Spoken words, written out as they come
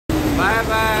Bye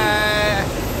bye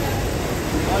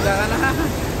और जगह ना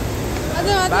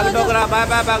Bagdogra bye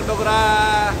bye Bagdogra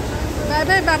bye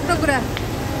bye Bagdogra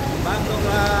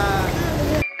Bagdogra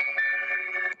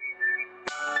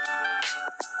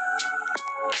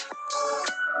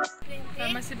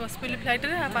से बस पहले फ्लाइट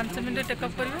रे 5 मिनट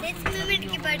टेकअप करियो 10 मिनट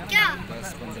की बात क्या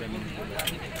 10-15 मिनट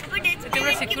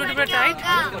पूरा सिक्योरिटी पूरा टाइट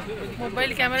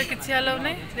मोबाइल कैमरा किछि अलाउ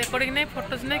नै रिकॉर्डिंग नै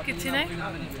फोटोज नै किछि नै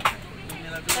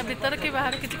ता भीतर के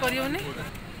बाहर किछि करियो नै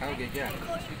खाओगे क्या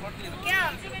क्या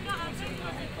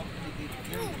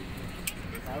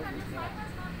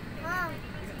हां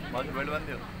बेल्ट बांध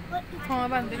दियो हां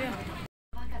बांध दिया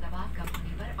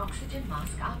ऑक्सीजन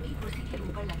मास्क आपकी कुर्सी के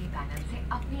ऊपर लगे पैनल से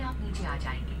अपने आप नीचे आ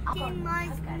जाएंगे।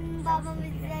 बाबा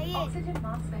मिल जाइए। ऑक्सीजन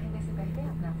मास्क पहनने से पहले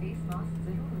अपना फेस मास्क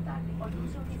जरूर उतार लें और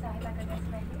दूसरों की सहायता करने से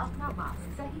पहले अपना मास्क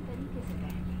सही तरीके से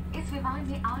पहनें। इस विमान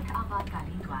में 8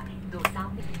 आपातकालीन द्वार हैं। 2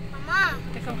 सामने। मामा।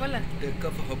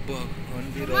 Take up hub on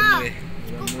the runway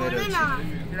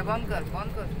एटा बंद कर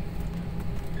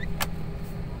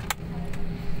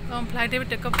हम फ्लाइट भी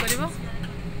टेकअप करिवो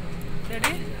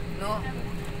रेडी नो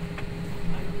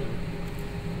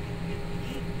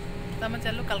तब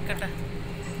चलो कलकत्ता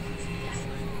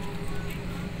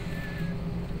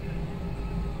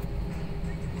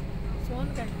सोहन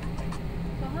का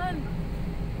Sohan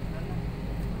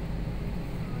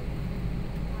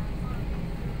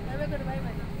bye bye bye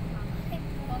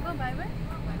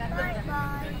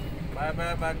bye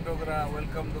bye Bagdogra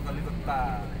welcome to Calcutta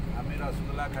आमी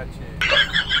रसगुल्ला खाचे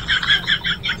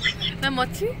ना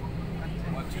मच्छी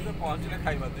तो पहुंचले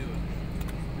खाइबा देबो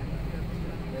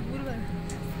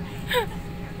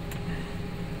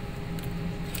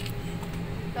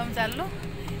तुम चल लो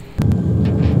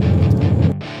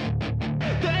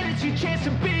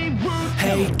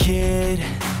Hey kid,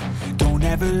 don't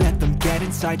ever let them get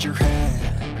inside your head.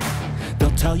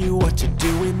 They'll tell you what to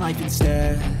do in life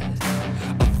instead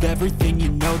of everything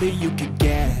you know that you could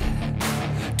get.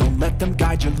 Don't let them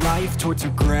guide your life towards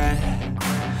regret.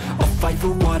 I'll fight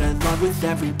for what I love with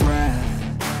every breath.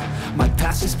 My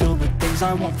past is filled with things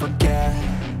I won't forget.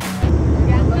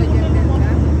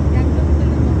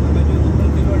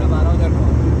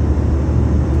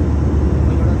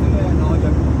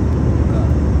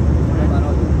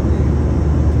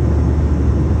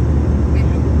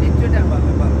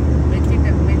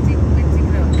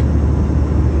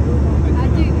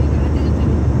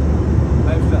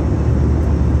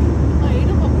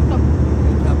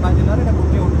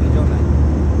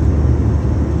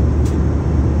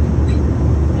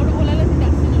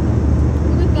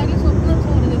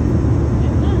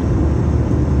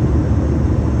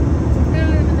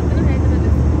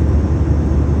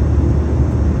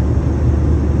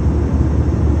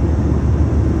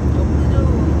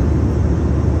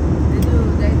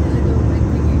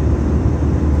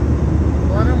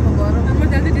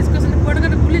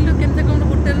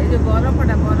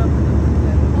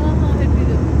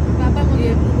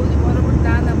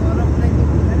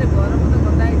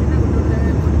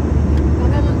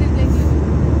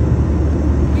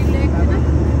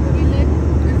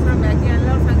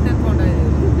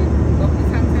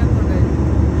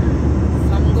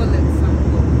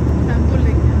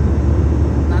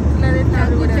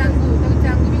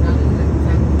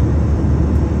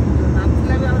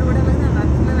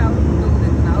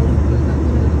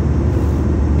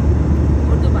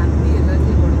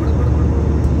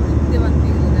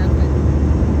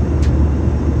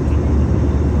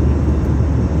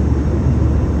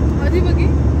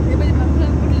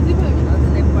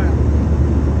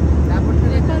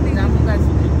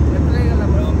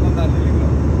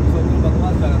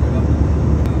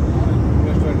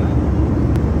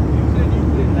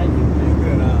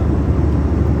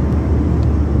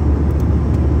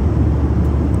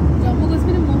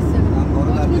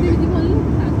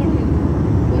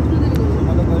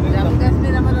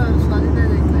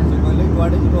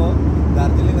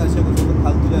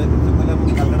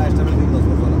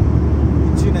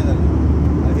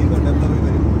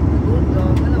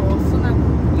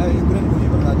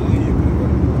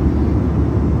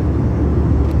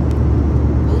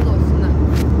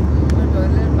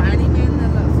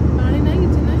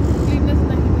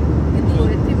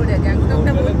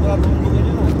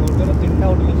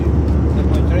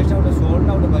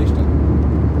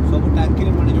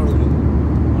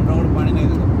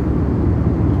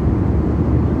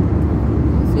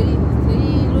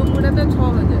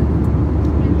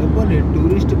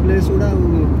 Tourist place गुड़ा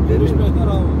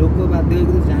लोक बाध्य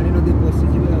जानी नदी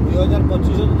पशिजे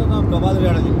 2025 तो प्रभात रे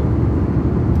आना जीव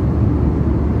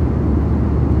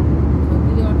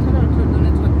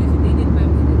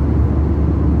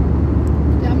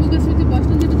Jammu Kashmir bus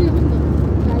stand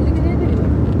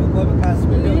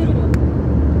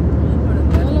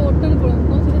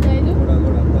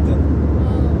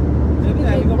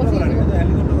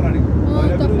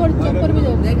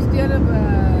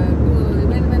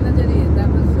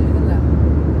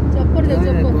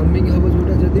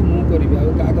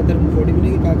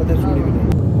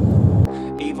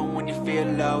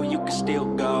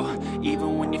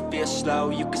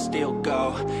you can still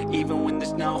go. Even when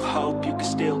there's no hope, you can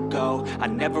still go. I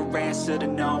never answer to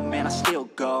no, man, I still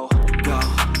go. Go,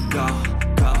 go,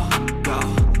 go, go,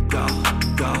 go,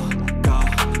 go, go,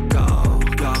 go,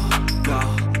 go, go,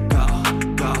 go,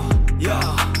 go, yeah,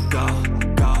 go,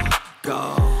 go, go.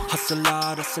 Hustle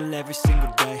hard, hustle every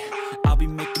single day. I'll be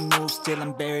making moves till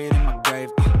I'm buried in my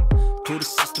grave. To the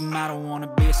system, I don't wanna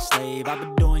be a slave. I've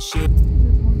been doing shit.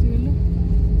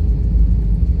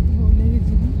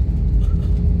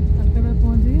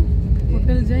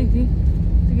 Hotel जाइए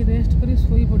rest कर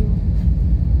showy पड़ो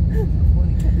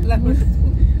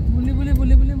बुले बुले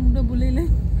बुले बुले मुंड बुलेले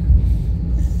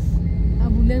आ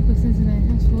बुले PaySense ना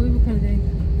शोई खाली जाए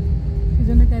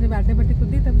जन क्या बाटे बाटे कर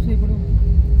दी तब शोई पड़ो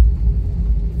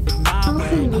आप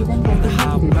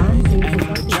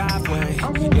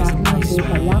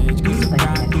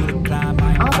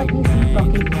अपनी सीट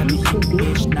पॉकेट ठीक से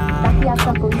देखें ताकि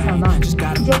आपका कोई सामान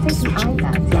जैसे कि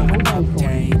आईपैड या मोबाइल फोन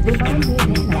विमान में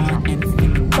रह न जाए।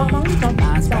 सामान का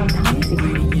सावधानी से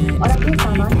खोलें और अपने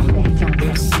सामान की पहचान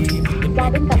करें।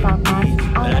 कैबिन का तापमान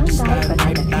आरामदायक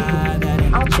बनाए रखें।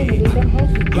 आपसे निवेदन है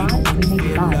कि द्वार खुलने के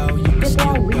बाद कृपया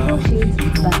विंडो शेड्स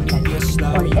बंद करें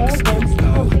और एयर वेंट्स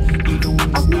खोलें।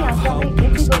 अपनी यात्रा में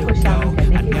किसी को शामिल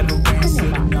करने के लिए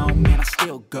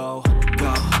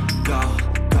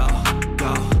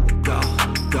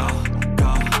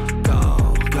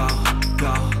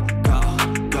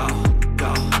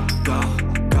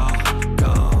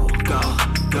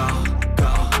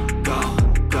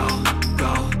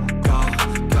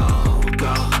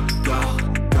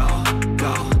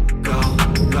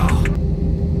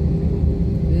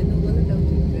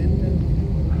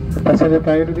Passenger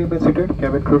prior to be seated.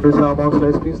 Cabin crew please arm out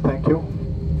slides please. Thank you.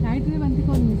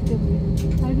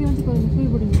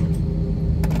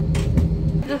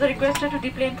 Just requested to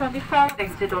deplane from the front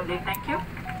exit only. Thank you.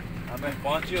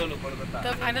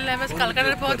 तो फाइनल आम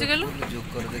कलकाता पहुँच गलु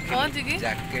पहुँचिकी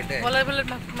भल भल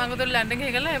मांगोदर लैंडिंग हो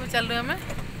गला ए चल रहे आम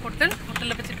होटेल होटेल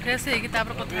पे फ्रेश होगी कथा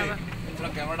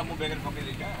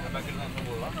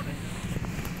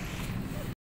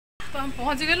तो हम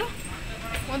पहुँच गलु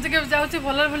पहुँच के जाऊँ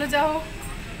भल भल जाओ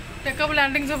टेकअप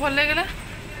लैंडिंग सब भल गला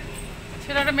से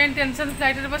गोटे मेन टेंशन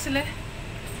फ्लाइट बसिले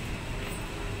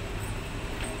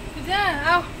जा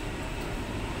आओ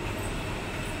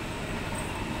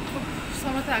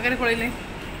समस्त आगे पड़े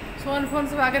फोन फोन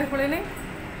सब आगे पड़े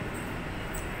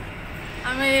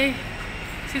आम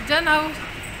सीजन आउ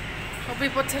सब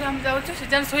पछे आम जाऊँ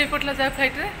सीजन शोई पड़ला जाए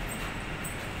फ्लाइट रे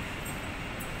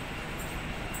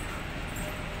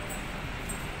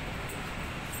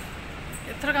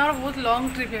एथर आम बहुत लॉन्ग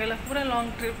ट्रिप होगा पूरा लॉन्ग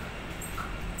ट्रिप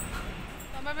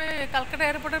आम कलकत्ता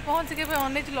एयरपोर्ट पहुँच के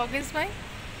अनेक लगेज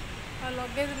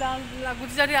लगेज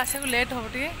लगुच जहाँ आसा लेट हम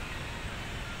टे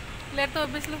लेट तो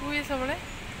ओबियसली हुए सब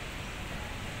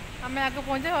आम आगे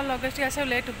पहुँचे और लगेज टी आसा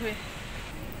लेट हुए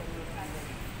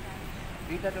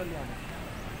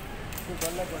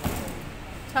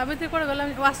साबित्री कौन गला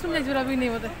वाशरूम जाइए भी नहीं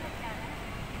बोते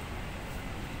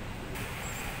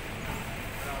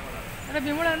अरे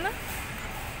विमला ना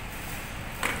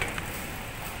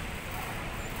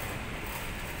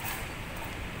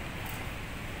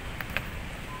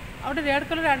आ गए रेड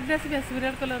कलर आडिडास भी आस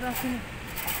रेड कलर आसनी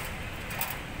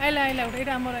आइला आइला गोटे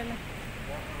यहाँ आमर आइला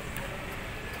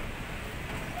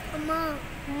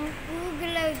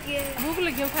भूख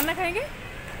लगे खाना खाएंगे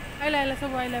आइला आइला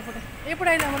सब आइला एपटे एपटे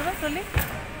आइला आमर ट्रली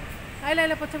आइला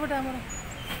आइला पछपटे आमर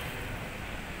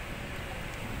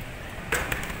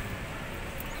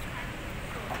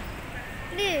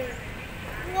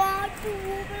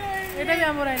एटा भी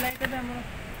आमर आइला एटा भी आमर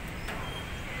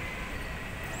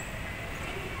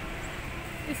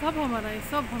ये सब हमारा ये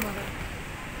सब हमारा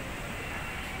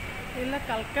ये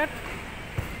कलकत्ता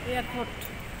एयरपोर्ट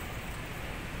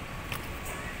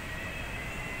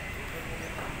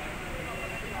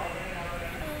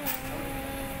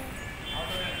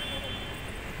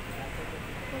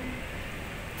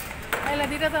आइला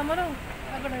दीटा तो आमर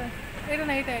आगटे एटा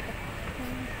ना एटा एटा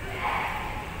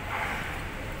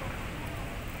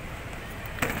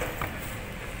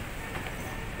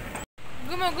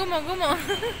घुमो घुमो घुमो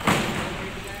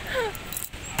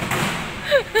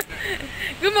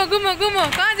घुमो घुमो घुमो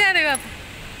कहाँ जा रहे हो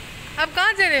आप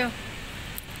कहाँ जा रहे हो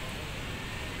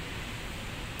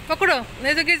पकड़ो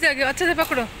नहीं तो गिर जाओगे अच्छे से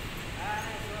पकड़ो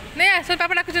नहीं आ सब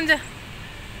पापा डाकुचन जा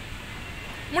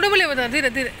मुंड बुलेब तो धीरे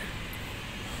धीरे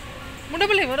मुंड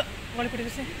बुलेब गली पड़े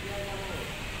से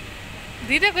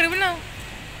धीरे कर ना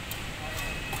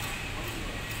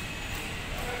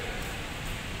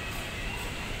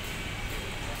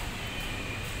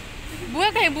बुआ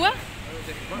कहीं बुआ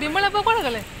विमला बुआ कौन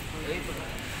गले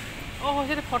ओहो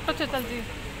से फोटो चलती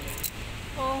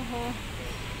ओहो